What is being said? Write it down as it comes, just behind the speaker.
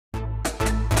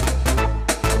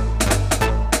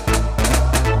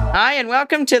Hi, and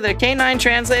welcome to the Canine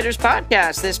Translators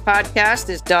Podcast. This podcast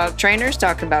is dog trainers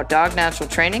talking about dog natural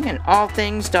training and all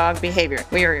things dog behavior.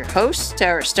 We are your hosts,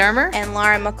 Tara Sturmer and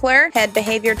Laura McClure, head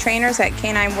behavior trainers at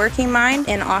Canine Working Mind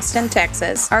in Austin,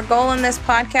 Texas. Our goal in this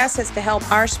podcast is to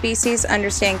help our species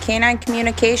understand canine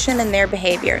communication and their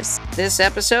behaviors. This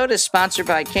episode is sponsored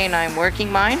by Canine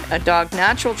Working Mind, a dog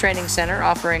natural training center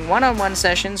offering one-on-one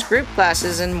sessions, group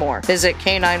classes, and more. Visit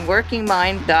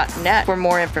canineworkingmind.net for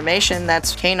more information.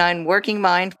 That's Canine Working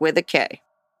Mind with a K.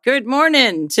 Good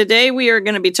morning. Today we are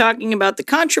going to be talking about the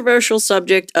controversial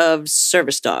subject of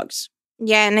service dogs.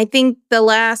 Yeah, and I think the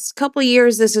last couple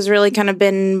years this has really kind of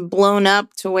been blown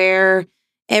up to where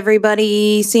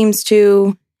everybody seems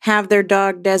to have their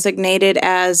dog designated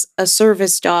as a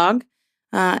service dog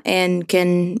and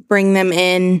can bring them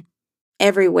in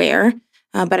everywhere.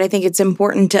 But I think it's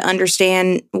important to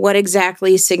understand what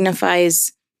exactly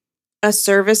signifies a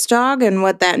service dog and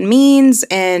what that means,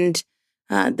 and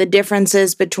the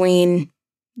differences between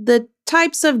the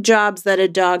types of jobs that a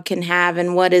dog can have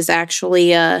and what is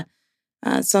actually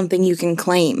something you can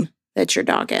claim that your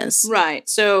dog is. Right.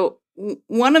 So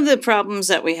one of the problems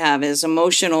that we have is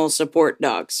emotional support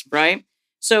dogs, right?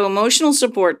 So emotional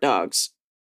support dogs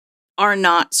are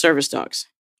not service dogs.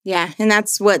 Yeah, and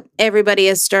that's what everybody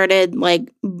has started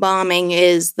bombing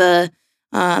is the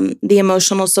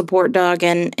emotional support dog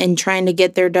and trying to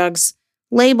get their dogs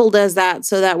labeled as that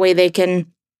so that way they can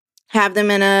have them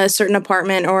in a certain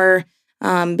apartment or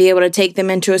be able to take them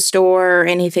into a store or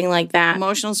anything like that.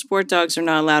 Emotional support dogs are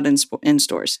not allowed in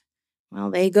stores.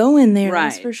 Well, they go in there, right?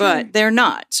 That's for sure. But they're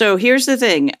not. So here's the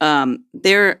thing: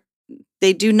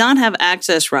 they do not have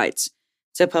access rights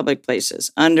to public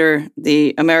places under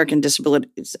the American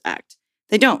Disabilities Act.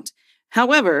 They don't.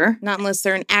 However, not unless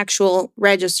they're an actual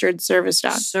registered service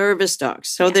dog. Service dogs.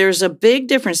 So there's a big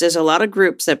difference. There's a lot of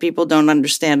groups that people don't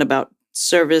understand about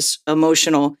service,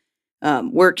 emotional,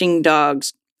 working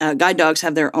dogs. Guide dogs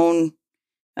have their own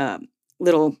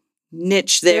little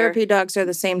niche there. Therapy dogs are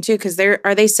the same too, because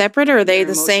are they separate or are they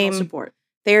the same? Support.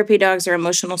 Therapy dogs are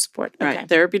emotional support. Okay. Right.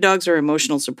 Therapy dogs are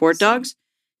emotional support dogs.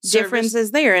 Difference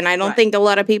is there, and I don't think a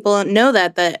lot of people know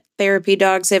that therapy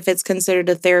dogs, if it's considered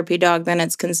a therapy dog, then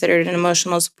it's considered an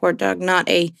emotional support dog, not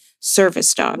a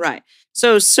service dog. Right.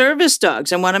 So service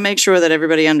dogs, I want to make sure that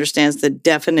everybody understands the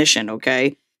definition,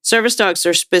 okay? Service dogs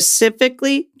are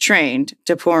specifically trained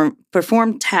to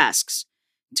perform tasks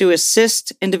to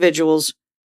assist individuals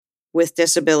with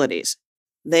disabilities.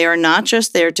 They are not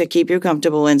just there to keep you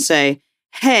comfortable and say,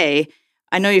 hey,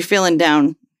 I know you're feeling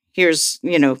down. Here's,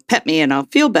 pet me and I'll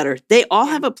feel better. They all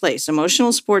have a place.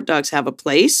 Emotional support dogs have a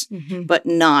place, but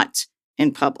not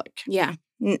in public. Yeah,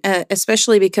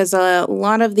 especially because a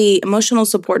lot of the emotional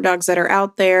support dogs that are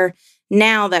out there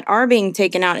now that are being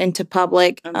taken out into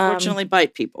public, unfortunately,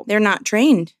 bite people. They're not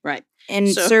trained. Right. And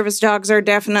service dogs are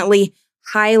definitely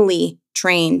highly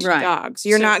trained dogs.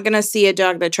 You're not going to see a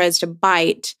dog that tries to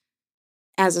bite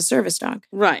as a service dog.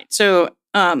 Right. So,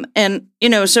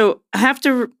 so I have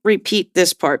to repeat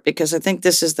this part because I think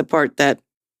this is the part that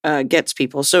gets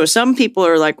people. So some people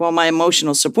are like, well, my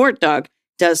emotional support dog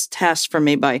does tasks for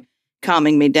me by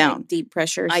calming me down. Like deep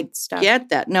pressure stuff. Get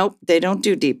that. Nope, they don't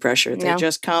do deep pressure. They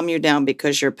just calm you down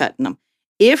because you're petting them.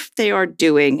 If they are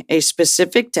doing a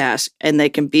specific task and they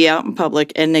can be out in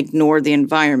public and ignore the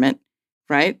environment,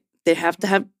 right? They have to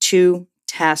have two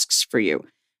tasks for you.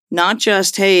 Not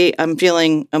just, hey, I'm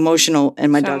feeling emotional and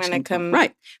my dog's going to come.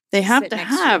 Right. They have to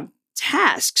have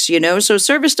tasks, So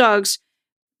service dogs,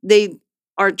 they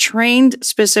are trained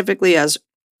specifically as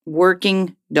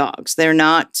working dogs. They're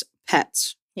not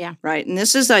pets. Yeah. Right. And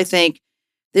this is, I think,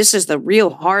 the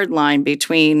real hard line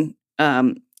between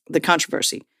the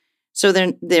controversy. So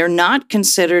they're not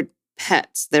considered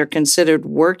pets. They're considered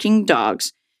working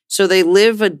dogs. So they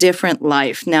live a different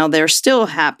life. Now, they're still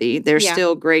happy. They're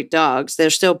still great dogs. They're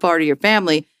still part of your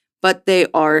family, but they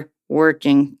are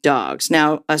working dogs.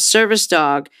 Now, a service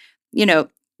dog,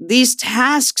 these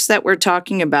tasks that we're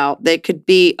talking about, they could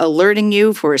be alerting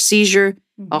you for a seizure,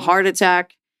 a heart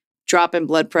attack, drop in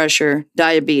blood pressure,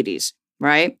 diabetes,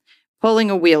 right? Pulling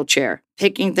a wheelchair,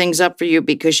 picking things up for you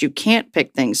because you can't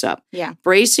pick things up,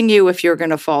 bracing you if you're going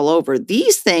to fall over.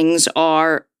 These things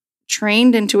are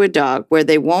trained into a dog where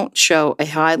they won't show a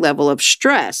high level of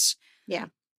stress. Yeah.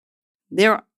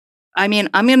 I'm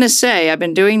going to say I've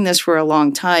been doing this for a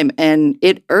long time, and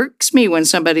it irks me when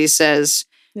somebody says,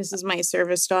 this is my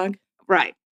service dog.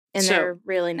 Right. And they're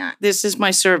really not. This is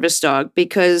my service dog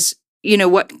because,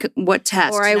 what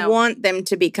tasks? Or I want them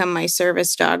to become my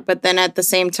service dog. But then at the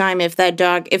same time, if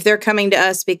they're coming to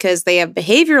us because they have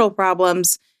behavioral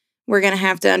problems, we're going to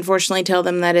have to unfortunately tell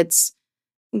them that it's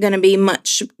going to be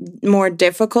much more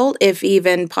difficult, if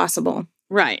even possible.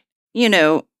 Right.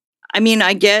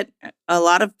 I get a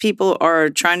lot of people are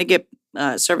trying to get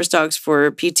service dogs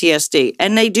for PTSD,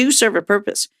 and they do serve a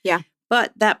purpose. Yeah.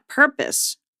 But that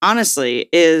purpose, honestly,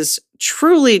 is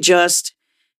truly just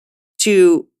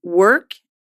to work,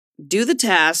 do the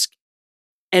task,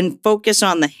 and focus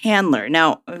on the handler.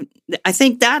 Now, I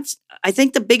think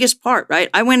the biggest part, right?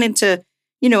 I went into,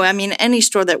 any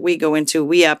store that we go into,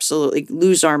 we absolutely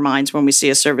lose our minds when we see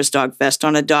a service dog vest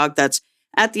on a dog that's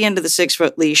at the end of the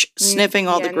 6-foot leash, sniffing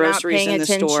all the groceries in the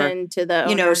store, to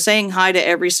the saying hi to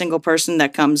every single person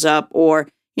that comes up, or,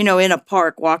 in a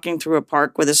park, walking through a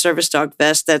park with a service dog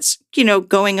vest that's,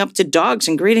 going up to dogs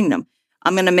and greeting them.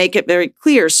 I'm going to make it very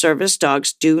clear, service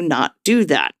dogs do not do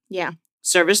that. Yeah.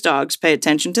 Service dogs pay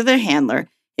attention to their handler.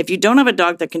 If you don't have a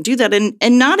dog that can do that,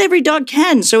 and not every dog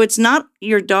can, so it's not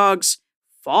your dog's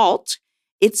fault.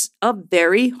 It's a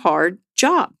very hard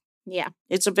job. Yeah.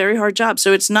 It's a very hard job.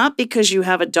 So it's not because you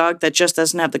have a dog that just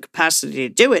doesn't have the capacity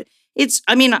to do it.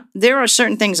 There are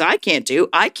certain things I can't do.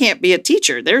 I can't be a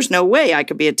teacher. There's no way I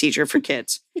could be a teacher for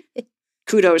kids.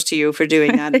 Kudos to you for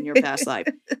doing that in your past life.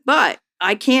 But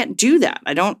I can't do that.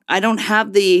 I don't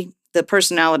have the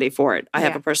personality for it. I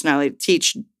have a personality to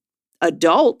teach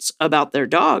adults about their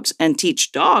dogs and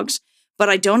teach dogs, but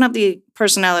I don't have the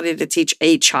personality to teach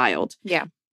a child. Yeah.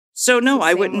 So no,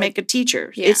 I wouldn't make a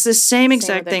teacher. Yeah. It's the same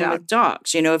exact thing with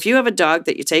dogs. If you have a dog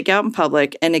that you take out in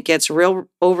public and it gets real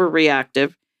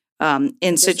overreactive in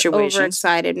just situations.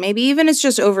 Overexcited. Maybe even it's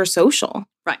just over social.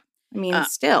 Right.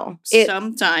 Still.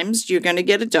 Sometimes you're going to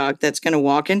get a dog that's going to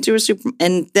walk into a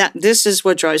and this is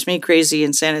what drives me crazy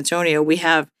in San Antonio. We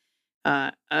have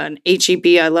an HEB.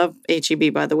 I love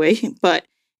HEB, by the way, but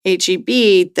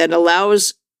HEB that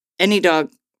allows any dog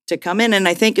to come in, and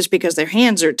I think it's because their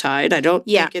hands are tied. I don't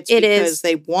think it's because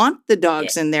they want the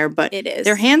dogs in there, but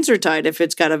their hands are tied if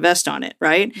it's got a vest on it,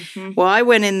 right? Mm-hmm. Well, I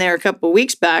went in there a couple of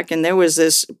weeks back, and there was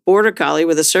this border collie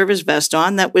with a service vest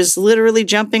on that was literally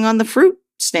jumping on the fruit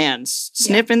stands,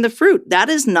 sniffing the fruit. That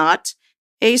is not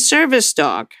a service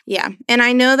dog. Yeah, and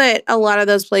I know that a lot of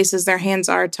those places, their hands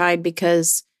are tied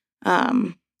because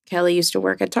Kelly used to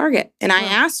work at Target, and I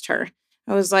asked her,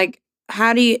 I was like,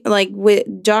 how do you,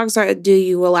 with dogs, do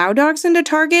you allow dogs into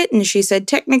Target? And she said,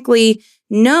 technically,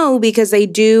 no, because they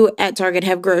do at Target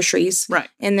have groceries. Right.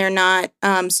 And they're not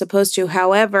supposed to.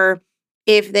 However,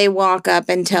 if they walk up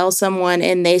and tell someone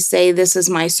and they say, this is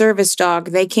my service dog,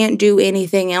 they can't do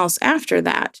anything else after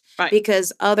that. Right.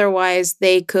 Because otherwise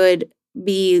they could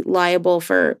be liable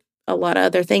for a lot of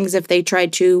other things if they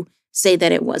tried to say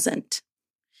that it wasn't.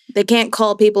 They can't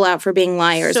call people out for being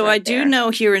liars. So I do know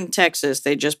here in Texas,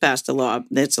 they just passed a law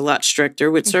that's a lot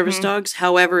stricter with service dogs.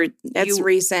 However, that's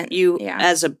recent.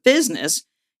 As a business,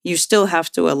 you still have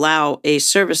to allow a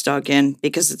service dog in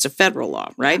because it's a federal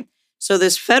law, right? Yeah. So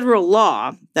this federal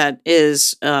law that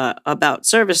is about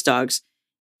service dogs,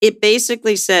 it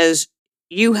basically says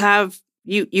you have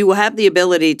the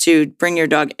ability to bring your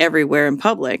dog everywhere in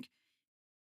public.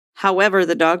 However,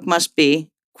 the dog must be,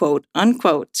 quote,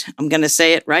 unquote, I'm going to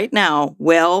say it right now,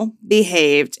 well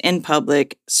behaved in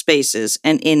public spaces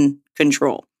and in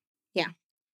control. Yeah.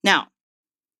 Now,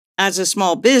 as a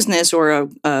small business or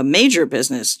a major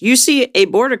business, you see a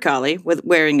border collie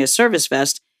wearing a service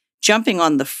vest jumping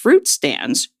on the fruit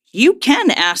stands, you can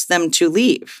ask them to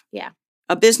leave. Yeah.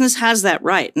 A business has that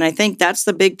right. And I think that's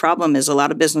the big problem is a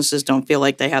lot of businesses don't feel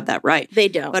like they have that right. They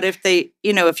don't. But if they,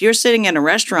 if you're sitting in a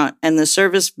restaurant and the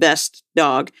service vest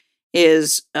dog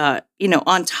is,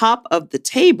 on top of the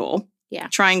table,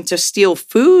 trying to steal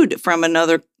food from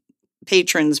another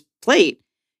patron's plate,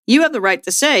 you have the right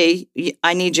to say,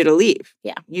 I need you to leave.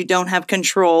 Yeah. You don't have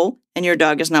control and your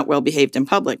dog is not well behaved in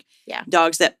public. Yeah.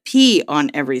 Dogs that pee on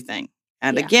everything,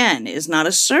 and again, is not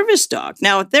a service dog.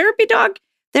 Now, a therapy dog,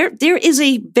 there is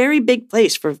a very big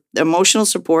place for emotional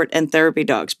support and therapy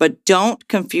dogs, but don't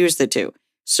confuse the two.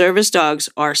 Service dogs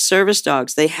are service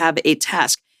dogs. They have a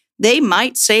task. They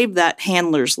might save that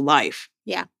handler's life.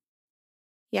 Yeah.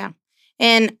 Yeah.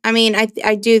 And I mean,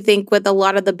 I do think with a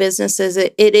lot of the businesses,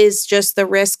 it is just the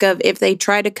risk of if they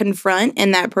try to confront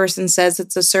and that person says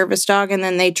it's a service dog and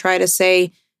then they try to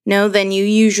say no, then you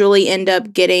usually end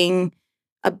up getting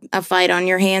a fight on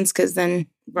your hands because then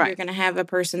you're going to have a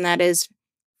person that is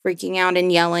freaking out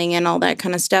and yelling and all that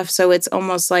kind of stuff. So it's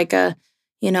almost like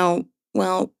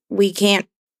we can't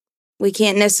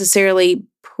necessarily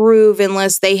prove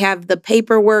unless they have the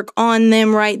paperwork on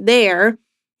them right there.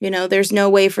 There's no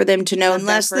way for them to know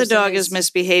unless the dog is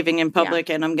misbehaving in public.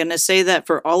 Yeah. And I'm going to say that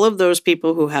for all of those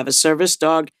people who have a service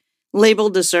dog,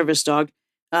 labeled a service dog,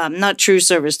 not true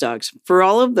service dogs. For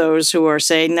all of those who are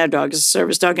saying their dog is a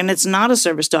service dog, and it's not a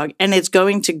service dog, and it's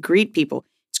going to greet people,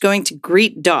 it's going to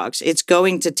greet dogs, it's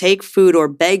going to take food or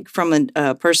beg from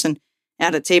a person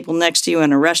at a table next to you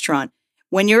in a restaurant.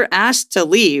 When you're asked to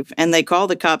leave and they call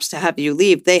the cops to have you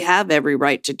leave, they have every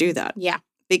right to do that. Yeah.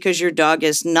 Because your dog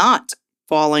is not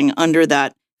falling under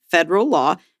that federal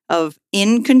law of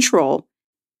in control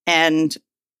and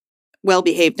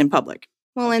well-behaved in public.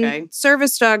 Well, Okay. and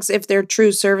service dogs, if they're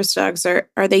true service dogs, are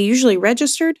they usually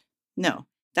registered? No,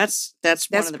 that's one That's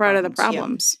of the part of the problems. Yeah.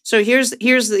 problems. So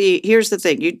here's the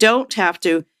thing. You don't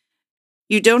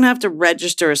have to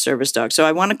register a service dog. So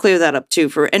I want to clear that up too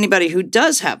for anybody who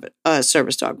does have a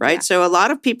service dog, right? Yeah. So a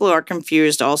lot of people are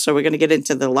confused. Also, we're going to get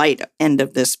into the light end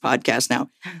of this podcast now.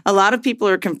 A lot of people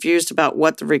are confused about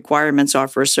what the requirements are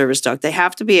for a service dog. They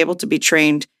have to be able to be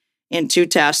trained in 2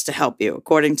 tasks to help you,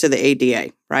 according to the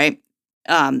ADA, right?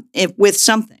 With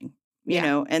something,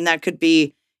 Yeah. and that could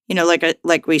be,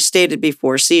 like we stated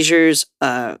before, seizures,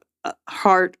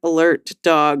 heart alert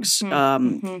dogs,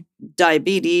 Mhm.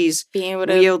 diabetes, Being able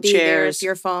to be there wheelchairs, if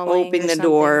you're falling, opening or the something.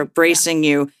 door, bracing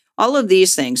you, all of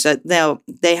these things that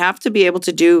they have to be able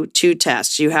to do 2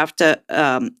 tasks. You have to,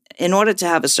 in order to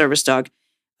have a service dog,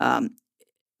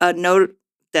 a note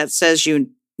that says you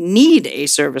need a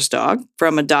service dog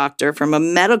from a doctor, from a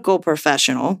medical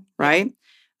professional, right?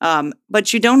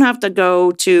 But you don't have to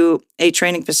go to a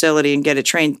training facility and get it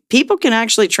trained. People can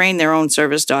actually train their own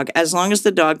service dog as long as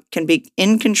the dog can be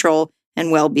in control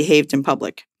and well behaved in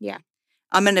public. Yeah.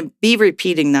 I'm going to be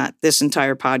repeating that this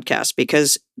entire podcast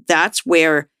because that's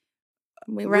where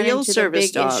We run real into the service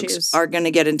big dogs issues. are going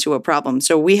to get into a problem.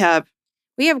 So we have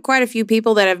quite a few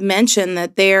people that have mentioned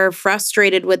that they're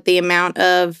frustrated with the amount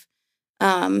of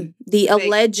the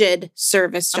alleged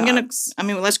service dogs.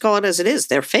 let's call it as it is.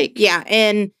 They're fake. Yeah,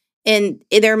 and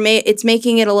it's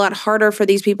making it a lot harder for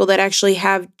these people that actually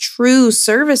have true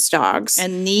service dogs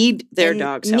And need their and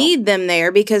dogs help. need them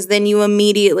there, because then you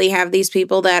immediately have these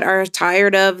people that are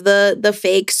tired of the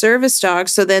fake service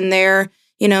dogs. So then they're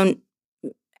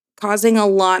causing a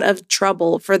lot of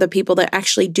trouble for the people that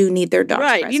actually do need their dogs.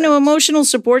 Right. present. Emotional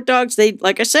support dogs, they,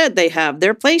 like I said, they have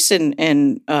their place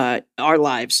in our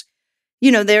lives.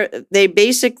 They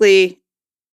basically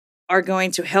are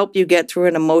going to help you get through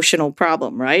an emotional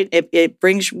problem, right? It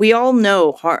brings, we all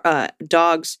know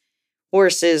dogs,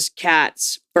 horses,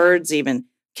 cats, birds even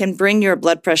can bring your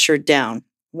blood pressure down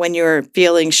when you're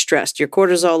feeling stressed. Your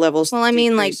cortisol levels Well, I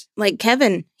mean, decrease. like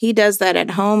Kevin, he does that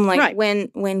at home. Like Right.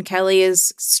 when Kelly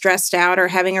is stressed out or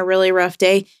having a really rough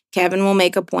day, Kevin will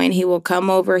make a point. He will come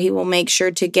over. He will make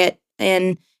sure to get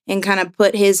in and kind of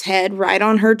put his head right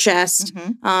on her chest,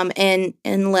 Mhm.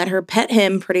 and let her pet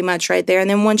him pretty much right there. And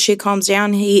then once she calms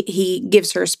down, he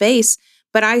gives her space.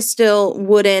 But I still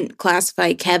wouldn't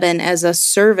classify Kevin as a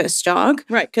service dog.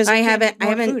 Right, because I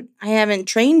haven't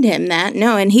trained him that.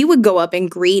 No, and he would go up and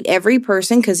greet every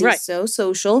person because he's Right. so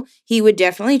social. He would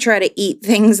definitely try to eat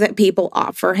things that people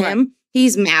offer him.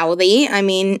 He's mouthy. I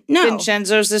mean, no.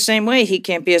 Vincenzo's the same way. He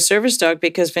can't be a service dog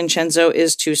because Vincenzo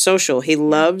is too social. He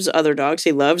loves other dogs.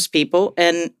 He loves people.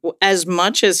 And as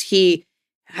much as he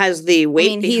has the weight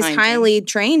behind he's him, highly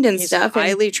trained and he's stuff. and-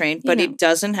 highly trained, but he know.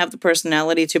 doesn't have the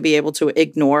personality to be able to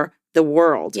ignore the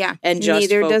world. Yeah, And just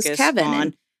neither does focus Kevin.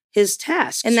 on his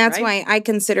tasks. And that's right? why I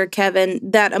consider Kevin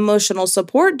that emotional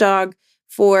support dog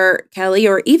for Kelly,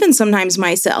 or even sometimes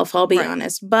myself, I'll be Right.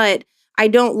 honest. But I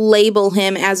don't label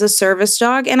him as a service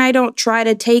dog, and I don't try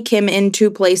to take him into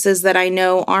places that I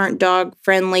know aren't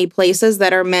dog-friendly places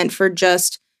that are meant for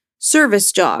just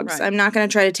service dogs. Right. I'm not going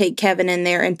to try to take Kevin in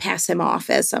there and pass him off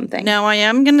as something. Now, I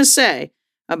am going to say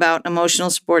about emotional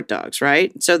support dogs,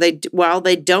 right? So while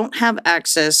they don't have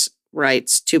access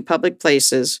rights to public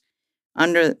places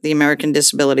under the American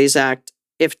Disabilities Act,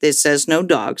 if this says no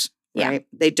dogs, Yeah. right?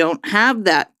 They don't have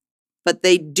that, but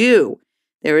they do.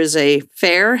 There is a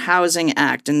Fair Housing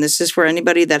Act, and this is for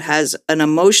anybody that has an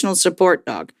emotional support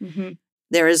dog. Mhm.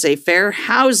 There is a Fair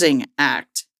Housing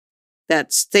Act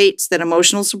that states that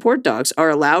emotional support dogs are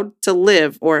allowed to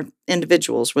live, or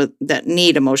individuals that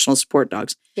need emotional support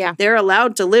dogs. Yeah. They're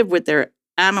allowed to live with their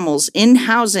animals in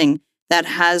housing that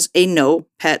has a no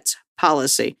pets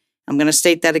policy. I'm going to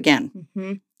state that again,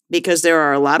 Mhm. because there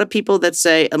are a lot of people that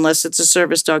say, unless it's a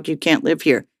service dog, you can't live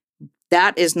here.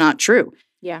 That is not true.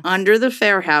 Yeah. Under the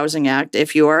Fair Housing Act,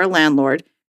 if you are a landlord,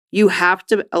 you have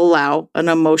to allow an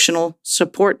emotional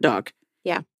support dog.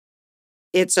 Yeah.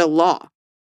 It's a law.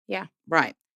 Yeah.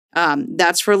 Right.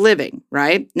 That's for living,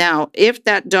 right? Now, if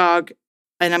that dog,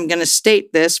 and I'm going to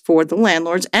state this for the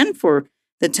landlords and for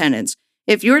the tenants,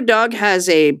 if your dog has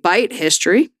a bite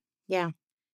history, Yeah.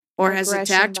 or has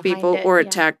Aggression attacked behind people it, or yeah.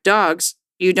 attacked dogs,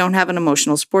 you don't have an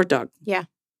emotional support dog. Yeah.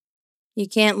 You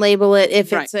can't label it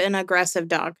if Right. it's an aggressive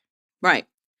dog. Right.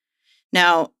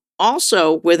 Now,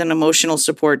 also with an emotional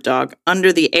support dog,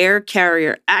 under the Air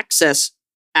Carrier Access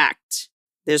Act,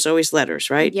 there's always letters,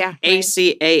 right? Yeah. Right.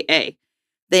 ACAA.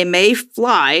 They may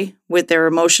fly with their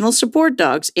emotional support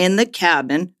dogs in the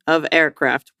cabin of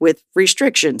aircraft with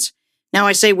restrictions. Now,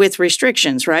 I say with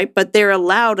restrictions, right? But they're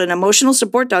allowed, an emotional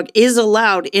support dog is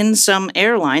allowed in some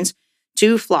airlines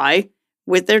to fly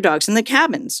with their dogs in the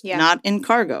cabins, Yeah. not in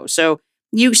cargo. So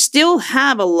you still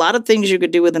have a lot of things you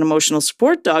could do with an emotional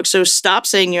support dog. So stop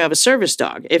saying you have a service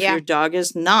dog if Yeah. your dog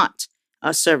is not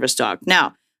a service dog.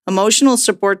 Now, emotional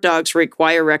support dogs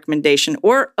require recommendation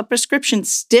or a prescription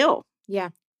still. Yeah.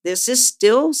 This is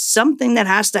still something that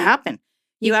has to happen.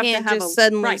 You have can't to have just a,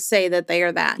 suddenly right. say that they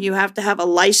are that. You have to have a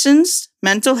licensed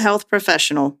mental health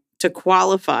professional to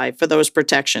qualify for those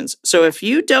protections. So if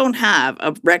you don't have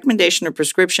a recommendation or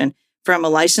prescription from a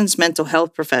licensed mental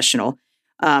health professional,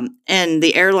 and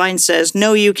the airline says,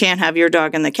 no, you can't have your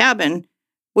dog in the cabin,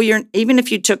 well, even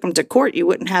if you took them to court, you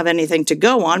wouldn't have anything to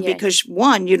go on Yeah. because,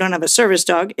 one, you don't have a service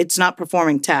dog. It's not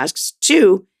performing tasks.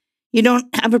 Two, you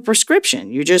don't have a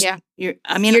prescription. You just, Yeah. you're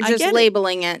You're I just get it.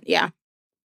 labeling it. Yeah.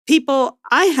 People,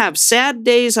 I have sad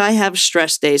days, I have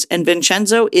stress days, and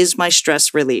Vincenzo is my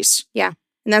stress release.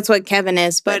 And that's what Kevin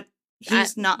is. But I-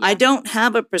 he's not, yeah. I don't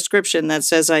have a prescription that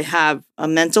says I have a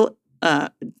mental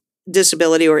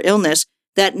disability or illness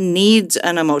that needs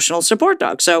an emotional support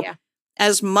dog. So Yeah.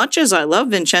 as much as I love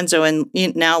Vincenzo, and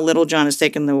now Little John has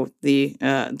taken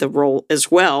the role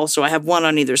as well, so I have one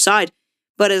on either side.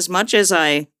 But as much as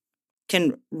I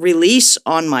can release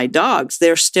on my dogs,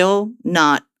 they're still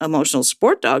not emotional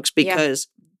support dogs because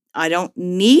I don't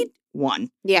need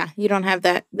one. Yeah. You don't have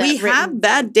that. We written have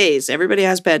bad days. Everybody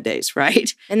has bad days,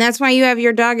 right? And that's why you have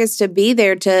your dog, is to be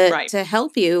there Right. to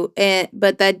help you.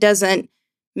 But that doesn't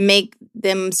make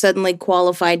them suddenly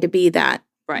qualified to be that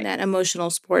Right. that emotional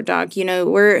support dog.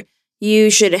 You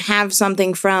should have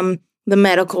something from the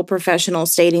medical professional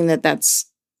stating that that's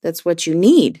what you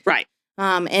need. Right.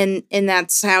 And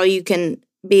that's how you can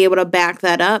be able to back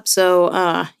that up.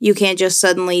 So you can't just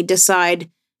suddenly decide,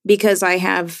 because I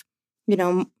have,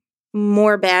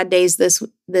 more bad days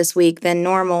this week than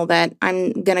normal, that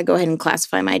I'm going to go ahead and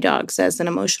classify my dogs as an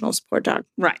emotional support dog.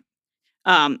 Right.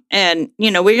 And,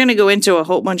 we're going to go into a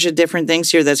whole bunch of different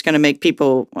things here that's going to make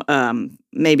people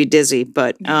maybe dizzy,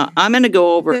 but I'm going to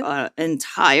go over an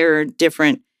entire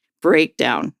different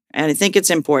breakdown. And I think it's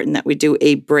important that we do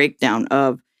a breakdown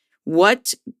of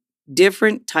what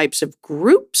different types of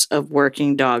groups of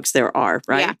working dogs there are,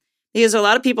 right? Yeah. Because a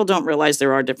lot of people don't realize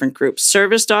there are different groups.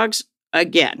 Service dogs,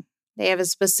 again. They have a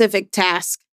specific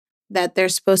task that they're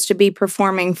supposed to be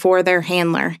performing for their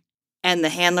handler. And the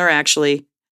handler actually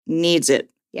needs it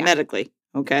Yeah. medically,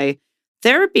 okay?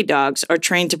 Therapy dogs are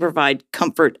trained to provide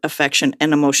comfort, affection,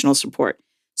 and emotional support.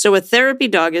 So a therapy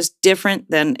dog is different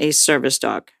than a service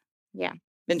dog. Yeah.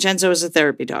 Vincenzo is a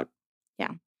therapy dog.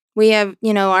 We have,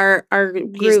 our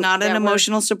group. He's not an that we're-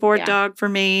 emotional support yeah. dog for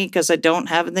me because I don't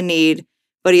have the need,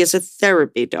 but he is a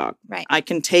therapy dog. Right. I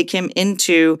can take him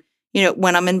into,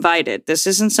 when I'm invited. This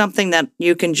isn't something that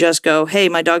you can just go, hey,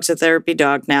 my dog's a therapy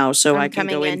dog now, so I'm I can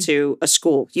go coming in. into a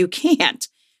school. You can't.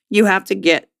 You have to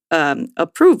get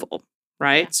approval,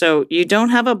 right? Yeah. So you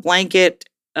don't have a blanket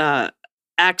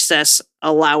access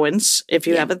allowance if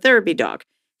you Yeah. have a therapy dog.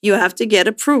 You have to get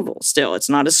approval still. It's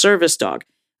not a service dog.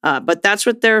 But that's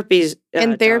what therapies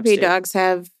And therapy dogs dogs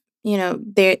have,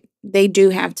 they do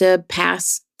have to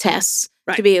pass tests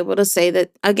Right. to be able to say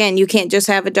that. Again, you can't just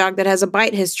have a dog that has a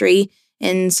bite history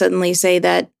and suddenly say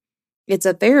that it's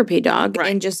a therapy dog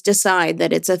Right. and just decide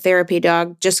that it's a therapy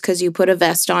dog just because you put a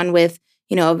vest on with,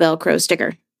 a Velcro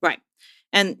sticker. Right.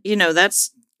 And,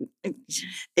 it's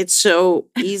so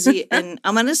easy. And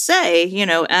I'm going to say,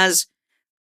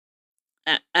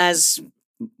 as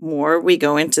more we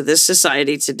go into this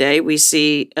society today, we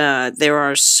see there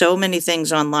are so many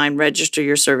things online. Register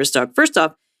your service dog. First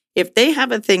off, if they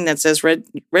have a thing that says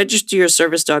register your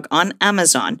service dog on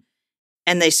Amazon,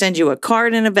 and they send you a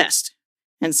card and a vest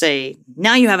and say,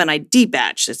 now you have an ID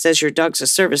badge that says your dog's a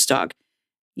service dog,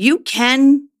 you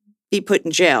can be put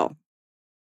in jail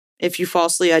if you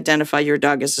falsely identify your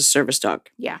dog as a service dog.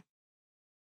 Yeah.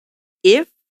 If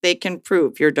they can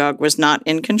prove your dog was not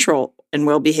in control and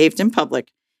well behaved in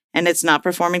public, and it's not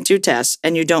performing 2 tests,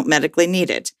 and you don't medically need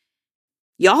it,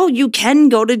 you can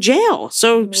go to jail.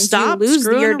 So Means stop you lose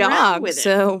screwing your around dog. with it.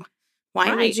 So why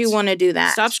Right. would you want to do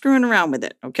that? Stop screwing around with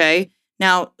it, okay?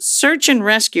 Now, search and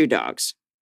rescue dogs.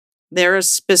 They're a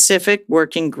specific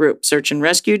working group. Search and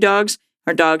rescue dogs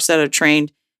are dogs that are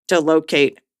trained to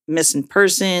locate missing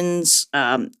persons,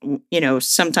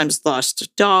 sometimes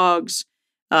lost dogs.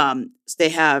 They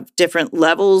have different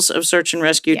levels of search and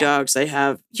rescue dogs. They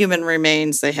have human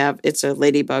remains. It's a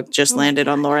ladybug just landed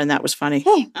on Laura, and that was funny.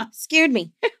 Oh, scared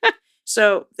me.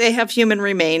 So they have human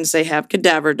remains. They have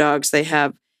cadaver dogs. They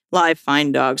have live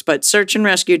find dogs. But search and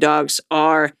rescue dogs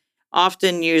are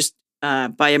often used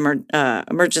by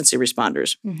emergency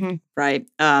responders, right?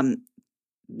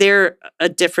 They're a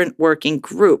different working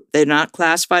group. They're not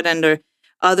classified under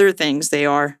other things. They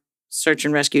are search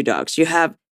and rescue dogs. You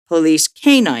have police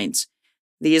canines.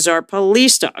 These are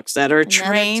police dogs that are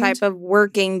trained. Type of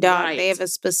working dog. Right. They have a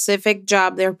specific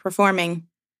job they're performing.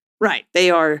 Right. They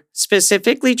are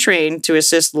specifically trained to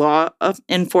assist law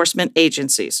enforcement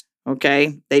agencies.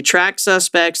 Okay. They track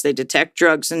suspects. They detect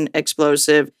drugs and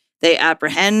explosive. They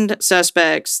apprehend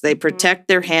suspects. They protect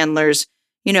their handlers.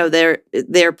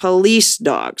 They're police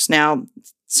dogs. Now,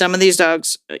 some of these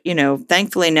dogs,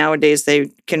 thankfully nowadays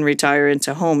they can retire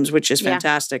into homes, which is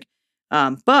fantastic.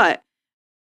 But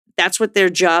that's what their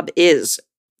job is.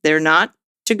 They're not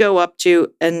to go up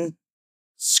to and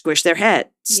squish their head.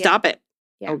 Stop it.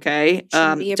 Yeah. Okay.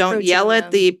 Don't yell at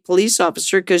the police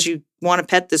officer because you want to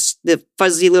pet the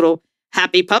fuzzy little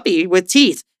happy puppy with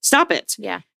teeth. Stop it.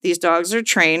 Yeah. These dogs are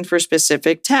trained for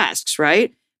specific tasks,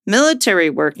 right? Military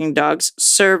working dogs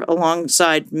serve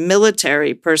alongside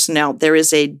military personnel. There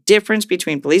is a difference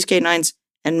between police canines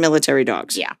and military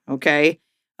dogs. Yeah. Okay.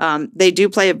 They do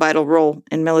play a vital role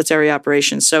in military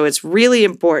operations. So it's really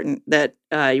important that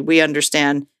we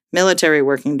understand military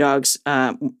working dogs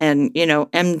and,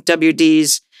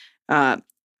 MWDs.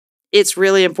 It's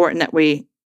really important that we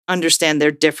understand they're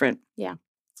different. Yeah.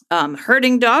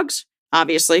 Herding dogs,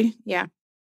 obviously. Yeah.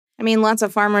 I mean, lots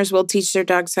of farmers will teach their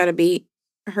dogs how to be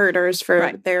herders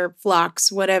for their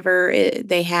flocks, whatever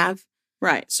they have.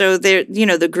 Right. So they're,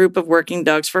 the group of working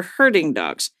dogs for herding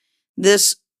dogs.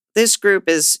 This group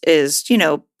is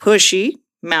pushy,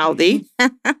 mouthy.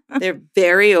 They're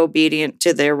very obedient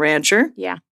to their rancher.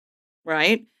 Yeah.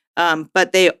 Right.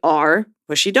 But they are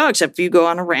pushy dogs. If you go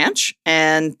on a ranch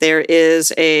and there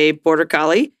is a border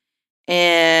collie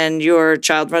and your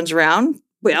child runs around,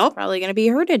 well, it's probably going to be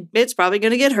herded. It's probably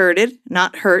going to get herded,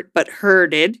 not hurt, but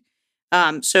herded.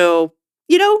 So,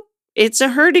 it's a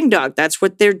herding dog. That's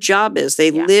what their job is. They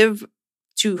live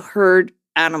to herd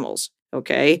animals.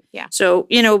 Okay. Yeah. So,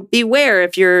 beware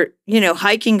if you're,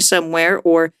 hiking somewhere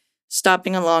or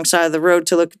stopping alongside of the road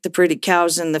to look at the pretty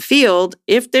cows in the field.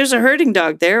 If there's a herding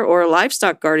dog there or a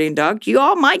livestock guardian dog, you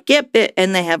all might get bit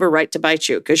and they have a right to bite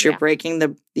you because you're breaking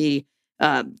the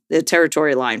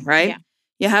territory line, right? Yeah.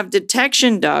 You have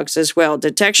detection dogs as well.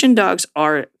 Detection dogs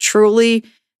are truly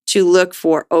to look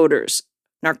for odors,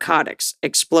 narcotics,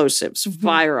 explosives,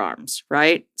 firearms,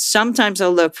 right? Sometimes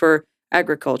they'll look for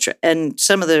agriculture. And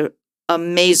some of the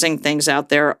amazing things out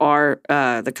there are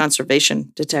the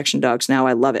conservation detection dogs. Now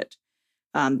I love it.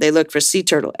 They look for sea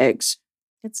turtle eggs.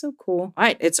 It's so cool.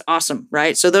 Right. It's awesome,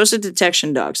 right? So those are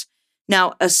detection dogs.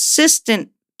 Now, assistance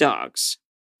dogs,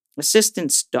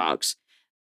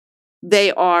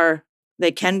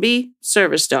 they can be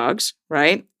service dogs,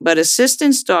 right? But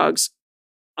assistance dogs,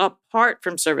 apart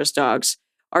from service dogs,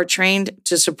 are trained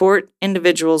to support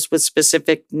individuals with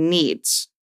specific needs.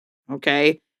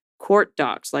 Okay. Court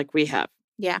dogs, like we have.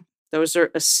 Yeah. Those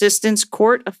are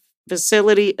court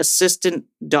facility assistant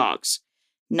dogs,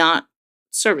 not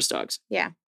service dogs.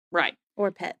 Yeah. Right.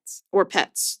 Or pets.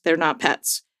 They're not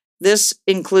pets. This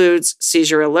includes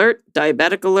seizure alert,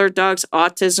 diabetic alert dogs,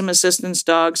 autism assistance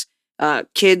dogs,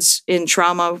 kids in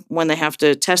trauma when they have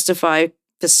to testify,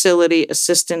 facility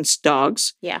assistance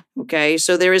dogs. Yeah. Okay.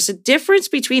 So there is a difference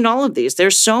between all of these.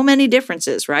 There's so many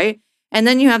differences, right? And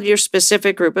then you have your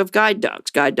specific group of guide dogs.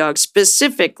 Guide dogs,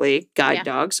 specifically guide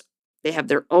dogs, they have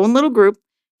their own little group.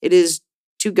 It is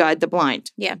to guide the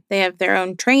blind. Yeah. They have their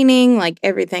own training, like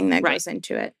everything that goes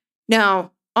into it.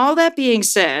 Now, all that being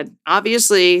said,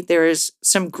 obviously there is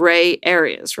some gray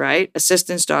areas, right?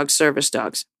 Assistance dogs, service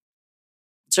dogs.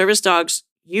 Service dogs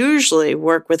usually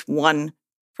work with one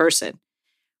person,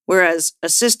 whereas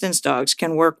assistance dogs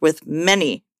can work with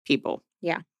many people.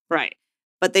 Yeah. Right.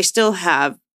 But they still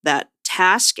have that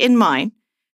task in mind.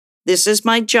 This is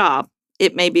my job.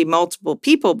 It may be multiple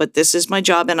people, but this is my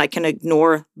job and I can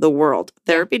ignore the world.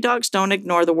 Therapy dogs don't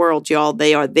ignore the world, y'all.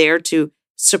 They are there to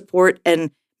support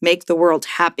and make the world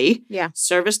happy. Yeah.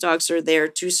 Service dogs are there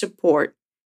to support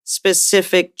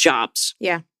specific jobs.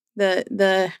 Yeah.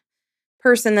 The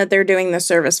person that they're doing the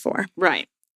service for. Right.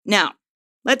 Now,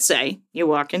 let's say you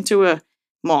walk into a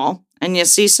mall and you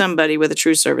see somebody with a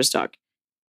true service dog.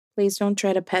 Please don't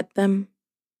try to pet them.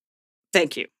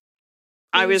 Thank you.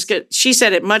 I was good. She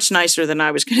said it much nicer than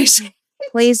I was going to say.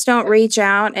 Please don't reach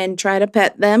out and try to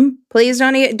pet them. Please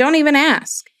don't even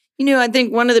ask. I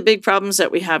think one of the big problems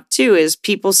that we have too is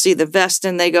people see the vest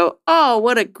and they go, "Oh,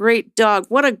 what a great dog!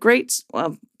 What a great,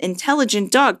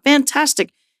 intelligent dog!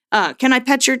 Fantastic! Can I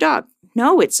pet your dog?"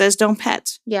 No, it says don't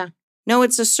pet. Yeah. No,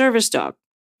 it's a service dog.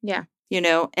 Yeah.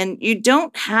 And you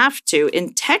don't have to.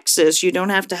 In Texas, you don't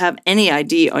have to have any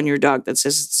ID on your dog that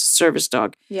says it's a service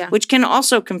dog. Yeah. Which can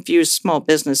also confuse small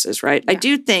businesses, right? Yeah. I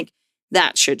do think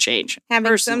that should change.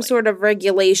 Having some sort of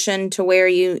regulation to where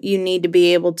you need to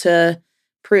be able to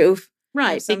prove.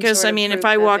 Right. Because, if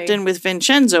I walked in with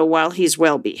Vincenzo while he's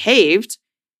well behaved,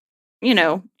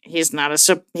 he's not a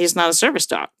service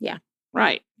dog. Yeah.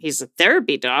 Right. He's a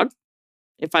therapy dog.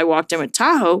 If I walked in with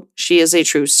Tahoe, she is a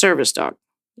true service dog.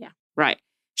 Yeah. Right.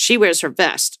 She wears her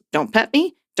vest. Don't pet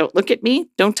me. Don't look at me.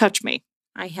 Don't touch me.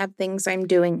 I have things I'm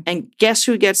doing. And guess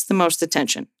who gets the most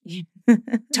attention?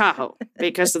 Tahoe,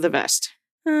 because of the vest.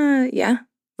 Yeah.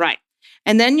 Right.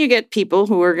 And then you get people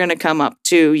who are going to come up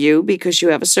to you because you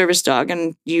have a service dog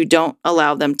and you don't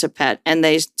allow them to pet and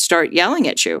they start yelling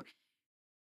at you.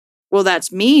 Well,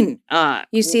 that's mean.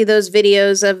 You see those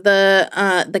videos of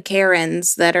the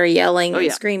Karens that are yelling and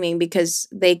yeah. screaming because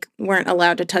they weren't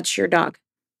allowed to touch your dog.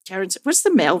 Karen's, what's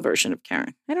the male version of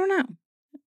Karen? I don't know.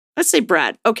 Let's say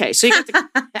Brad. Okay, so you got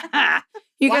the...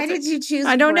 Why did you choose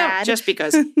I don't Brad? know, just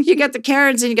because. You got the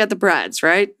Karens and you got the Brads,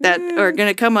 right? That are going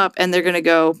to come up and they're going to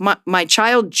go, my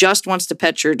child just wants to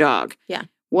pet your dog. Yeah.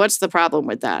 What's the problem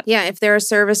with that? Yeah, if they're a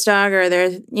service dog or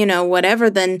they're, whatever,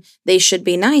 then they should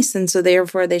be nice. And so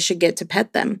therefore they should get to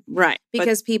pet them. Right.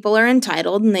 Because people are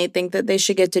entitled and they think that they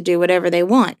should get to do whatever they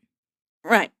want.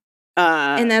 Right.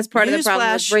 And that's part of the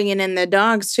problem with bringing in the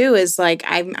dogs too, is like,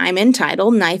 I'm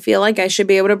entitled and I feel like I should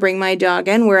be able to bring my dog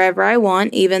in wherever I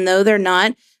want, even though they're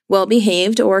not well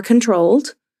behaved or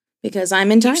controlled, because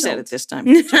I'm entitled. You said it this time.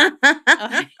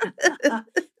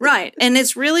 Right. And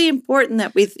it's really important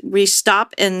that we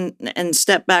stop and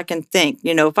step back and think,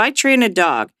 if I train a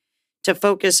dog to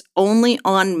focus only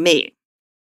on me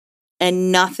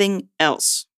and nothing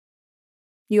else.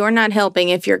 You're not helping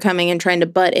if you're coming and trying to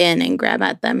butt in and grab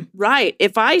at them. Right.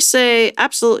 If I say,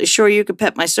 absolutely sure, you could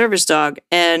pet my service dog,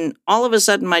 and all of a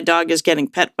sudden my dog is getting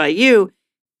pet by you,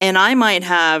 and I might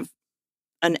have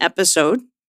an episode.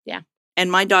 Yeah. And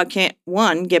my dog can't,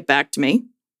 1, get back to me.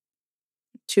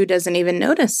 2, doesn't even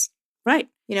notice. Right.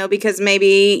 Because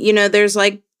maybe, there's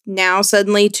like now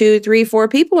suddenly 2, 3, 4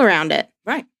 people around it.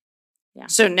 Right. Yeah.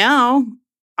 So now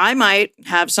I might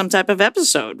have some type of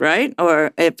episode, right?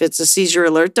 Or if it's a seizure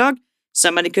alert dog,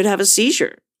 somebody could have a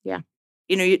seizure. Yeah.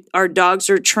 Our dogs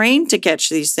are trained to catch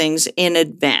these things in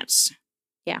advance.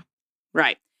 Yeah.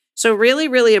 Right. So really,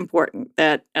 really important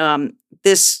that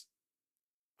this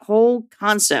whole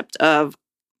concept of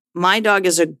my dog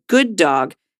is a good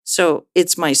dog, so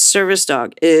it's my service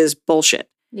dog, is bullshit.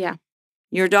 Yeah.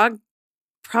 Your dog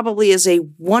probably is a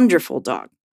wonderful dog.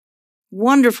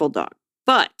 Wonderful dog.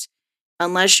 But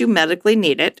unless you medically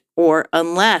need it, or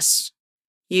unless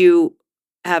you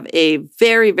have a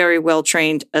very, very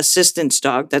well-trained assistance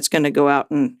dog that's going to go out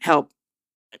and help,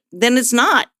 then it's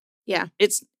not. Yeah.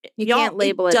 You can't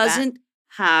label it that. doesn't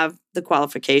have the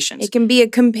qualifications. It can be a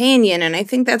companion. And I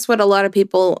think that's what a lot of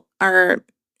people are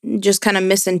just kind of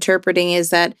misinterpreting, is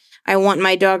that I want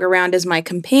my dog around as my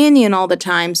companion all the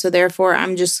time. So therefore,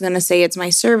 I'm just going to say it's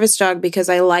my service dog because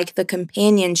I like the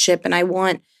companionship and I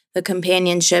want the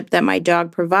companionship that my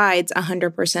dog provides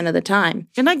 100% of the time.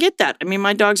 And I get that.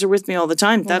 My dogs are with me all the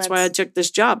time. That's why I took this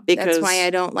job. Because that's why I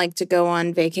don't like to go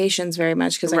on vacations very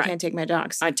much, because I can't take my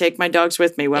dogs. I take my dogs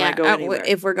with me when I go anywhere.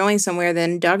 If we're going somewhere,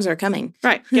 then dogs are coming.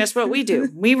 Right. Guess what we do?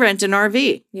 We rent an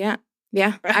RV. Yeah.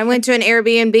 Yeah. I went to an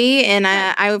Airbnb and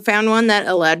I found one that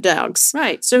allowed dogs.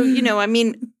 Right. So,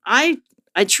 I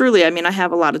truly, I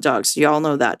have a lot of dogs. You all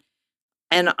know that.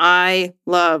 And I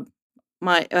love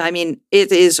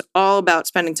it is all about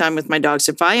spending time with my dogs.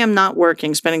 If I am not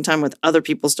working, spending time with other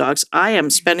people's dogs, I am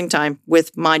spending time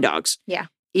with my dogs. Yeah.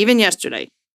 Even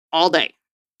yesterday, all day,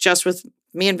 just with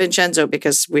me and Vincenzo,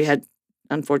 because we had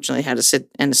unfortunately had to sit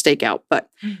and a stakeout, but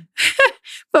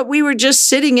we were just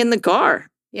sitting in the car.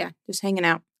 Yeah. Just hanging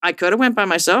out. I could have went by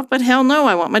myself, but hell no,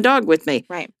 I want my dog with me.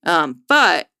 Right.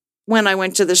 But when I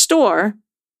went to the store,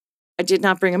 I did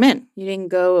not bring him in. You didn't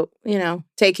go,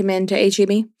 take him into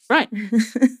HEB? Right.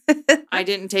 I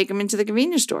didn't take him into the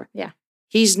convenience store. Yeah.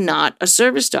 He's not a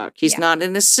service dog. He's not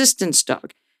an assistance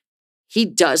dog. He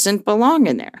doesn't belong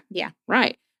in there. Yeah.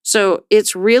 Right. So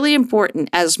it's really important,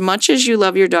 as much as you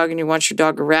love your dog and you want your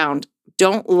dog around,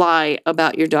 don't lie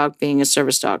about your dog being a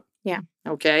service dog. Yeah.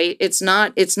 Okay. It's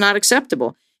not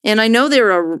acceptable. And I know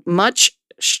there are much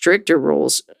stricter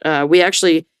rules. We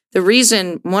actually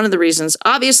one of the reasons,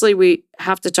 obviously we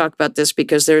have to talk about this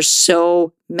because there's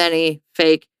so many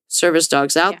fake service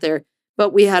dogs out there,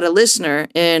 but we had a listener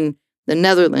in the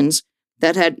Netherlands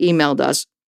that had emailed us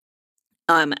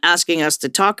asking us to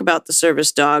talk about the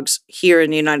service dogs here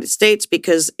in the United States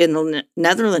because in the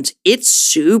Netherlands, it's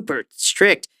super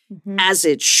strict, as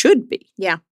it should be.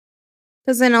 Yeah.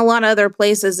 Because in a lot of other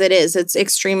places it's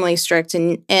extremely strict.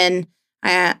 And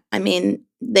I mean,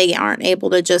 they aren't able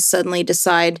to just suddenly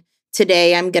decide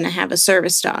today I'm going to have a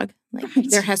service dog. Like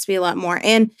there has to be a lot more.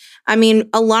 And I mean,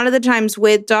 a lot of the times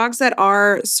with dogs that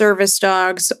are service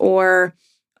dogs or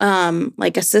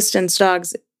like assistance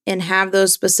dogs and have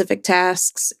those specific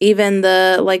tasks, even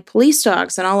the like police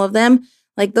dogs and all of them,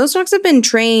 like those dogs have been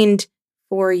trained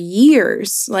for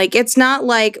years. Like it's not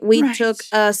like we took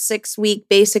a 6-week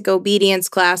basic obedience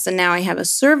class and now I have a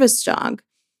service dog.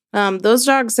 Those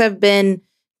dogs have been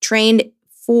trained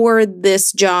for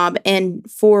this job and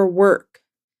for work.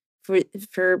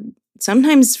 For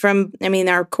sometimes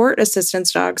our court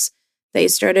assistance dogs, they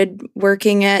started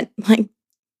working at like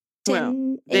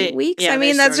 8 weeks. Yeah, I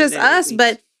mean, that's just us,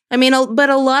 but I mean, but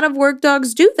a lot of work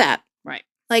dogs do that. Right.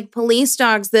 Like police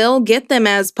dogs, they'll get them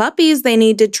as puppies. They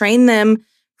need to train them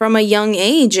from a young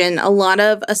age. And a lot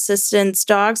of assistance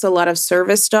dogs, a lot of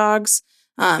service dogs,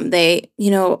 a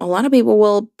lot of people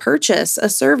will purchase a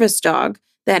service dog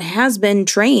that has been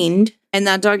trained. And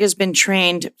that dog has been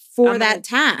trained for that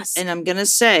task. And I'm going to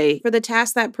say, for the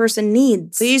task that person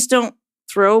needs. Please don't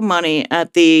throw money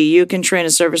at the you can train a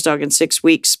service dog in 6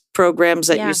 weeks programs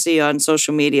that you see on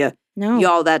social media. No.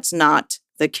 Y'all, that's not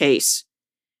the case.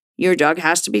 Your dog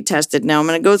has to be tested. Now, I'm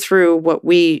going to go through what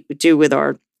we do with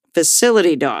our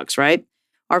facility dogs, right?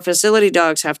 Our facility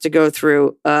dogs have to go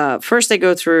through, first they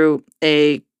go through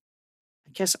I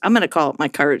guess I'm going to call it my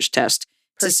courage test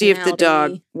to see if the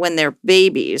dog, when they're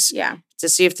babies, to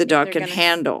see if the dog can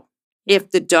handle.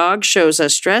 If the dog shows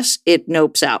us stress, it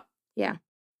nopes out. Yeah.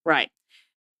 Right.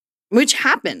 Which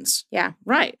happens. Yeah.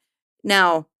 Right.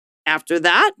 Now, after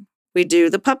that, we do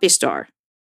the puppy star.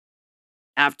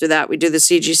 After that, we do the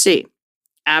CGC.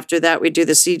 After that, we do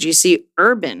the CGC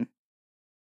urban.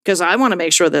 Because I want to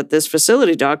make sure that this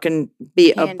facility dog can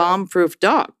be a bomb-proof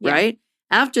dog, right?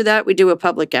 After that, we do a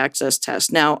public access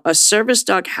test. Now, a service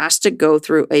dog has to go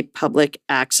through a public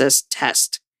access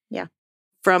test. Yeah.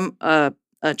 From a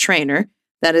trainer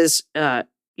that is,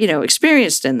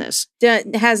 experienced in this.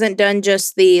 Hasn't done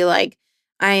just the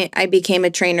I became a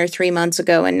trainer 3 months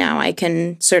ago and now I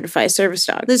can certify service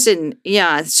dogs. Listen,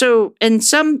 yeah. So, and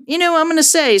I'm going to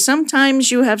say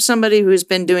sometimes you have somebody who's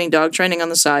been doing dog training on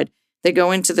the side. They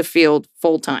go into the field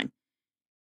full time.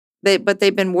 But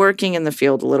they've been working in the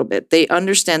field a little bit. They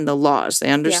understand the laws.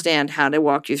 They understand how to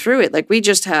walk you through it. Like we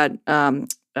just had one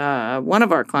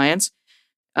of our clients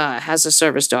has a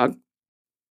service dog,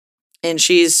 and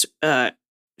she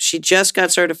just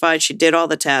got certified. She did all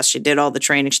the tasks. She did all the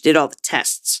training. She did all the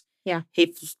tests. Yeah.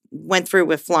 He went through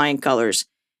with flying colors.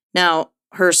 Now,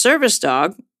 her service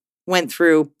dog went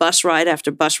through bus ride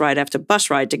after bus ride after bus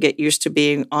ride to get used to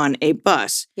being on a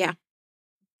bus. Yeah.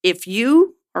 If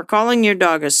you are calling your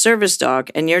dog a service dog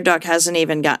and your dog hasn't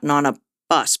even gotten on a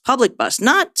bus, public bus,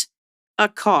 not a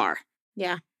car.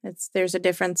 Yeah. There's a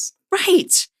difference.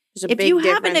 Right. If you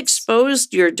haven't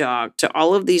exposed your dog to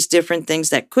all of these different things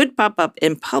that could pop up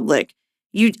in public,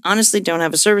 you honestly don't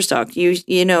have a service dog. You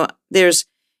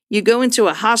go into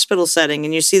a hospital setting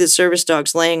and you see the service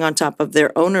dogs laying on top of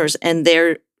their owners and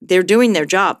they're doing their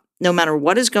job. No matter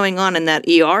what is going on in that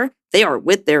ER, they are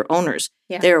with their owners.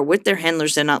 Yeah. They are with their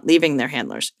handlers. They're not leaving their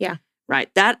handlers. Yeah.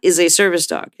 Right. That is a service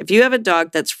dog. If you have a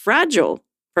dog that's fragile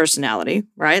personality,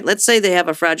 right? Let's say they have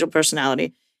a fragile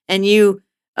personality and you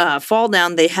fall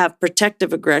down, they have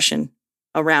protective aggression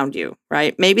around you,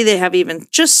 right? Maybe they have even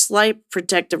just slight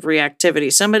protective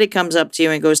reactivity. Somebody comes up to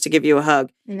you and goes to give you a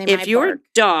hug. If your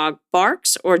dog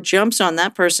barks or jumps on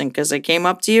that person because they came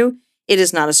up to you, it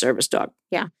is not a service dog.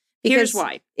 Yeah. Here's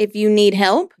why. If you need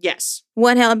help, yes.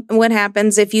 What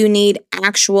happens if you need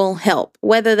actual help?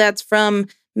 Whether that's from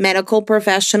medical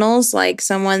professionals, like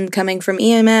someone coming from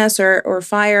EMS or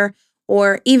fire,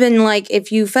 or even like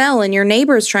if you fell and your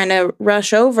neighbor's trying to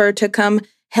rush over to come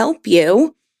help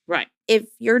you. Right. If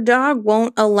your dog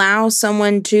won't allow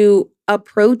someone to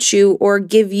approach you or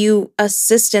give you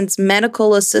assistance,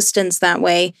 medical assistance that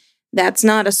way, that's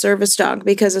not a service dog,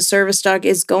 because a service dog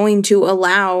is going to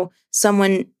allow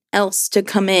someone else to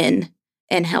come in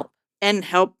and help. And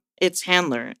help its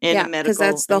handler in a medical because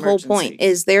that's the emergency. whole point,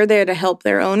 is they're there to help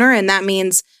their owner, and that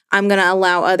means I'm going to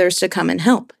allow others to come and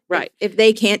help. Right. If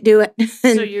they can't do it.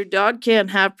 So your dog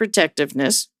can't have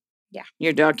protectiveness. Yeah.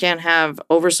 Your dog can't have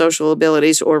over social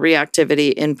abilities or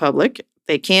reactivity in public.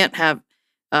 They can't have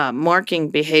marking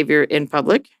behavior in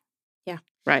public. Yeah.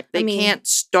 Right. They can't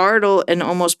startle and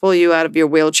almost pull you out of your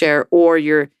wheelchair or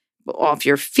off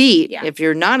your feet if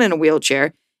you're not in a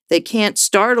wheelchair. They can't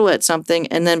startle at something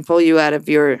and then pull you out of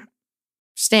your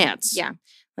stance. Yeah.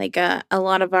 Like a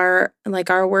lot of our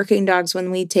working dogs,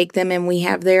 when we take them and we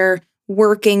have their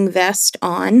working vest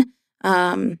on,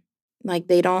 like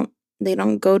they don't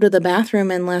go to the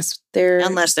bathroom unless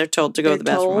they're told to go to the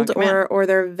bathroom or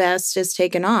their vest is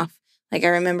taken off. Like I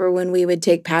remember when we would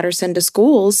take Patterson to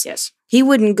schools. Yes. He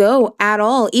wouldn't go at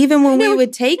all. Even when we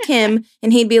would take him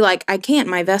and he'd be like, I can't,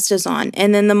 my vest is on.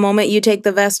 And then the moment you take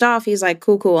the vest off, he's like,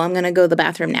 cool, I'm going to go to the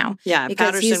bathroom now. Yeah, because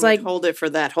Patterson he's like, would hold it for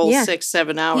that whole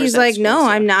 6-7 hours. He's like, no,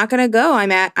 I'm not going to go.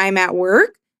 I'm at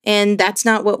work, and that's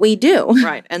not what we do.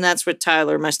 Right, and that's what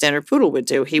Tyler, my standard poodle, would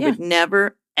do. He would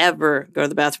never, ever go to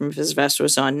the bathroom if his vest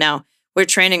was on. Now, we're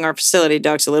training our facility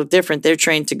dogs a little different. They're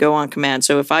trained to go on command.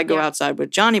 So if I go outside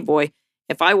with Johnny Boy,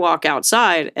 if I walk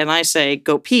outside and I say,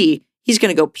 go pee, he's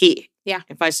going to go pee. Yeah.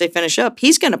 If I say finish up,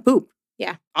 he's going to poop.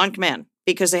 Yeah. On command,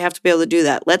 because they have to be able to do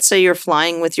that. Let's say you're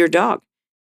flying with your dog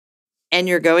and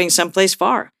you're going someplace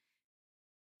far.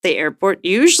 The airport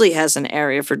usually has an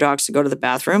area for dogs to go to the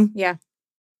bathroom. Yeah.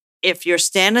 If you're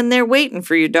standing there waiting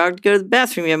for your dog to go to the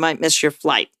bathroom, you might miss your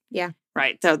flight. Yeah.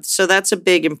 Right. So that's a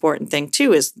big important thing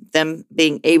too, is them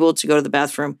being able to go to the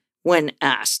bathroom when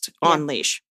asked on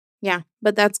leash. Yeah.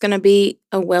 But that's going to be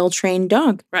a well-trained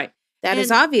dog. Right. That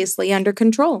is obviously under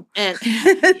control. And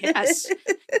yes.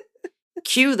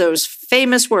 Cue those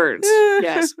famous words.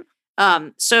 Yes.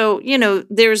 So,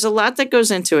 there's a lot that goes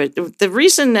into it. The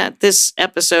reason that this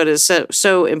episode is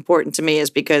so important to me is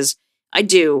because I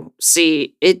do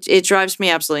see it drives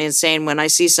me absolutely insane when I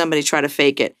see somebody try to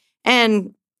fake it.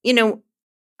 And,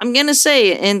 I'm going to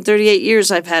say in 38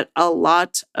 years, I've had a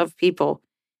lot of people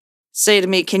say to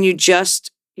me, can you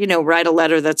just, write a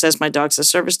letter that says my dog's a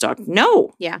service dog?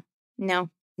 No. Yeah.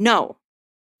 No.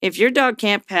 If your dog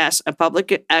can't pass a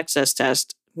public access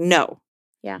test, no.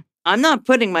 Yeah. I'm not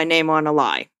putting my name on a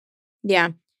lie.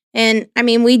 Yeah. And I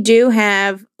mean, we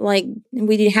have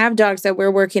dogs that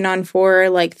we're working on for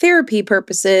like therapy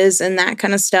purposes and that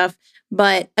kind of stuff.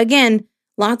 But again,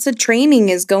 lots of training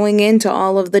is going into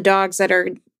all of the dogs that are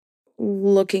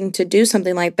looking to do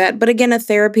something like that. But again, a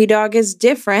therapy dog is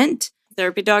different.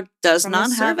 Therapy dog does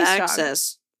not have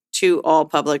access to all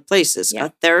public places. Yeah. A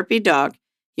therapy dog,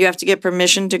 you have to get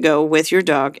permission to go with your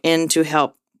dog in to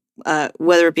help,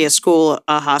 whether it be a school,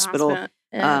 a hospital,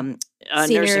 a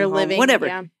nursing home, living, whatever.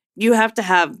 Yeah. You have to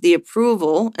have the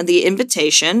approval and the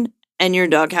invitation, and your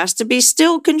dog has to be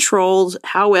still controlled.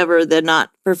 However, they're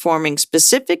not performing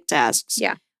specific tasks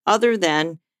other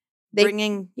than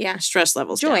bringing stress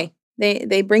levels joy. Down.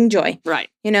 They bring joy. Right.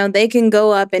 They can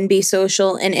go up and be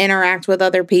social and interact with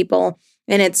other people.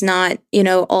 And it's not,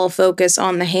 all focus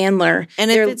on the handler.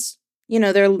 And if it's,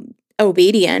 they're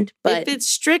obedient, but if it's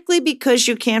strictly because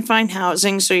you can't find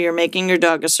housing, so you're making your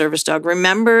dog a service dog,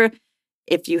 remember,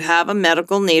 if you have a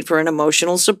medical need for an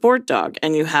emotional support dog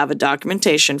and you have a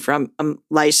documentation from a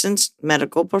licensed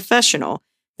medical professional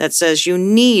that says you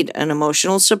need an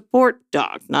emotional support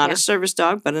dog, not a service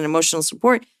dog, but an emotional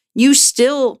support, you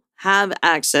still have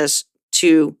access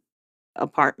to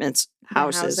apartments,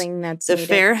 houses. The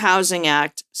Fair Housing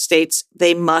Act states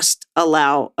they must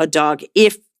allow a dog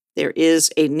if there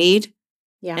is a need.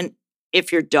 Yeah. And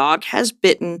if your dog has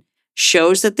bitten,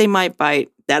 shows that they might bite,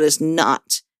 that is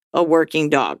not a working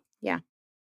dog. Yeah.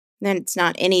 Then it's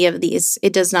not any of these.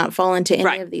 It does not fall into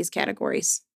any of these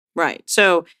categories. Right.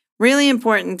 So really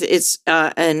important. It's,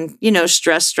 and,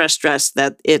 stress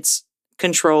that it's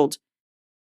controlled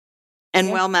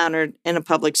and well-mannered in a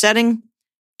public setting.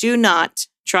 Do not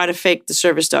try to fake the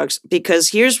service dogs, because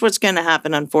here's what's going to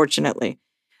happen, unfortunately.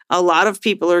 A lot of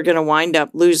people are going to wind up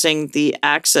losing the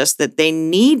access that they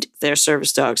need their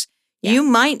service dogs. Yeah. You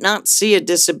might not see a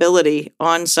disability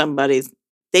on somebody.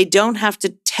 They don't have to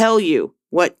tell you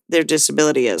what their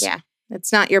disability is. Yeah,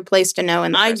 it's not your place to know.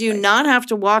 I do not have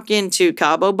to walk into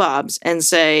Cabo Bob's and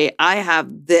say, I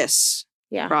have this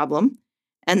problem,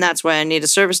 and that's why I need a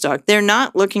service dog. They're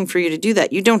not looking for you to do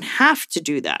that. You don't have to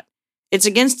do that. It's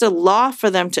against the law for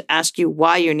them to ask you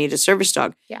why you need a service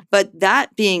dog. Yeah. But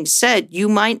that being said, you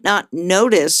might not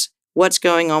notice what's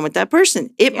going on with that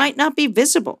person. It might not be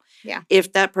visible. Yeah.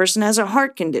 If that person has a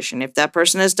heart condition, if that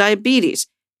person has diabetes,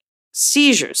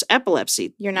 seizures,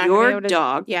 epilepsy, you're not your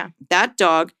dog, that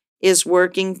dog is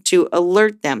working to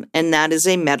alert them, and that is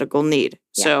a medical need.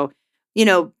 Yeah. So,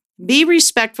 be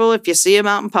respectful. If you see them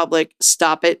out in public,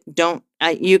 stop it. Don't,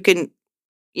 you can,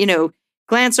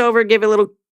 glance over, give a little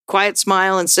quiet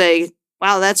smile and say,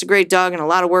 wow, that's a great dog and a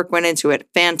lot of work went into it.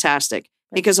 Fantastic.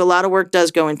 because a lot of work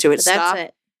does go into it. But that's Stop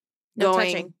it. No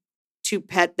going touching. to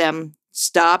pet them.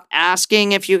 Stop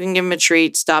asking if you can give them a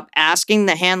treat. Stop asking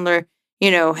the handler,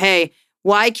 hey,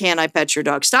 why can't I pet your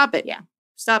dog? Stop it. Yeah.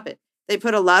 Stop it. They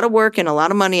put a lot of work and a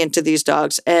lot of money into these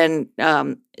dogs, and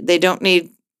they don't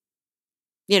need,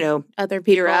 Other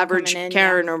people your average coming in,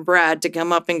 Karen or Brad to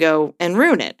come up and go and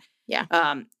ruin it. Yeah.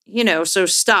 So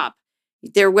stop.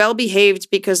 They're well behaved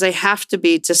because they have to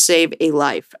be to save a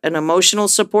life. An emotional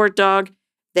support dog,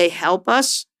 they help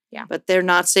us, but they're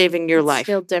not saving your life.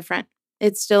 Still different.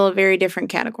 It's still a very different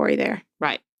category there.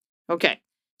 Right. Okay.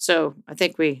 So I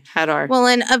think we had our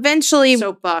and eventually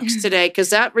soapbox today, because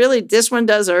this one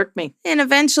does irk me. And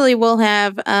eventually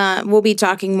we'll be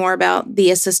talking more about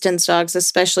the assistance dogs,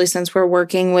 especially since we're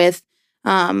working with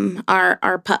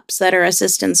our pups that are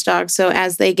assistance dogs. So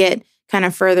as they get kind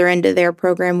of further into their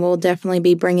program, we'll definitely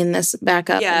be bringing this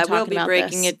back up. Yeah, and we'll be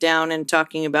breaking it down and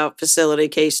talking about facility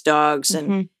case dogs.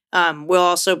 Mm-hmm. And we'll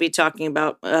also be talking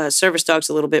about service dogs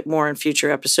a little bit more in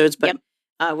future episodes. But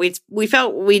we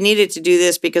felt we needed to do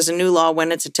this because a new law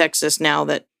went into Texas now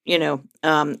that,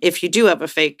 if you do have a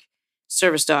fake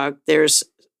service dog, there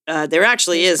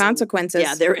actually is consequences.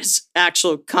 Yeah, there is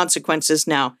actual consequences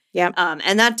now. Yeah.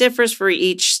 And that differs for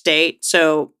each state.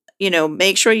 So,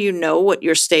 make sure you know what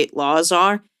your state laws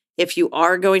are. If you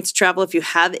are going to travel, if you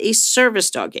have a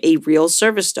service dog, a real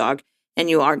service dog, and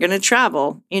you are going to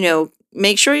travel,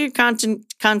 make sure you're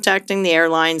contacting the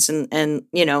airlines and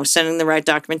sending the right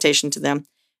documentation to them.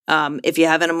 If you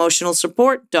have an emotional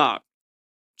support dog,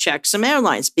 check some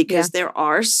airlines, because there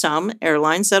are some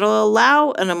airlines that will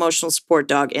allow an emotional support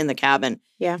dog in the cabin.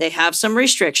 Yeah. They have some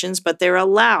restrictions, but they're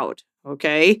allowed.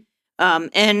 Okay.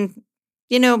 And,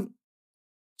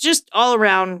 just all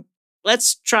around,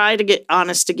 let's try to get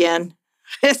honest again.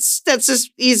 That's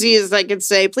as easy as I could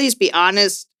say. Please be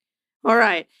honest. All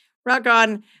right. Rock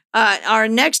on. Our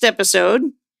next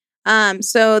episode.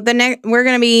 So we're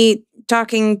going to be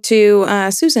talking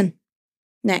to Susan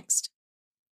next.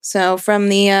 So from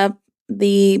the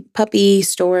puppy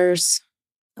stores.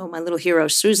 Oh, my little hero,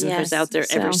 Susan, who's out there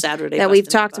every Saturday. That we've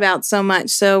talked about so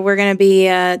much. So we're going to be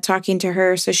talking to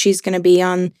her. So she's going to be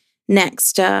on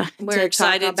next. We're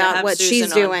excited about what Susan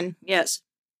she's doing. Yes.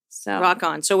 So rock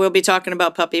on. So we'll be talking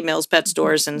about puppy mills, pet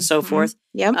stores, and so forth.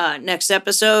 Yep. Next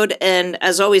episode. And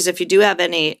as always, if you do have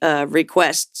any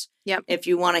requests, if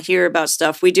you want to hear about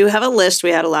stuff, we do have a list. We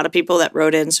had a lot of people that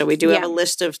wrote in, so we do have a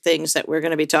list of things that we're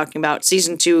going to be talking about.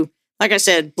 Season 2, like I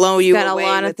said, blow you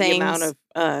away with the amount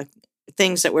of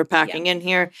things that we're packing in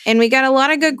here. And we got a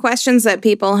lot of good questions that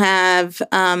people have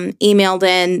emailed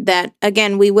in that,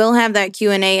 again, we will have that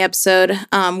Q&A episode.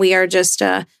 We are just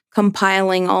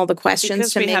compiling all the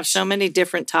questions. Because we have so many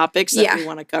different topics that we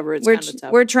want to cover. It's kind of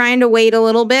tough. We're trying to wait a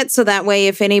little bit so that way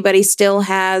if anybody still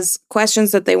has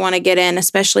questions that they want to get in,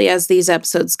 especially as these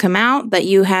episodes come out, that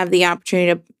you have the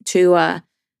opportunity to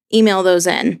email those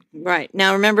in. Right.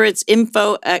 Now, remember, it's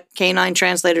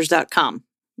info@caninetranslators.com.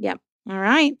 Yep. All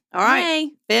right.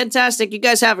 Hey. Fantastic. You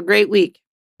guys have a great week.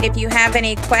 If you have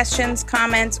any questions,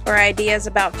 comments, or ideas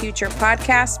about future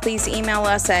podcasts, please email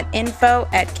us at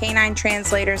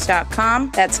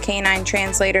info@caninetranslators.com. That's Canine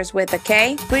Translators with a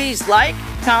K. Please like,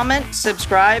 comment,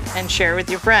 subscribe, and share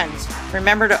with your friends.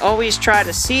 Remember to always try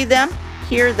to see them,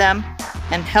 hear them,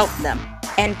 and help them.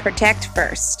 And protect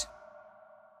first.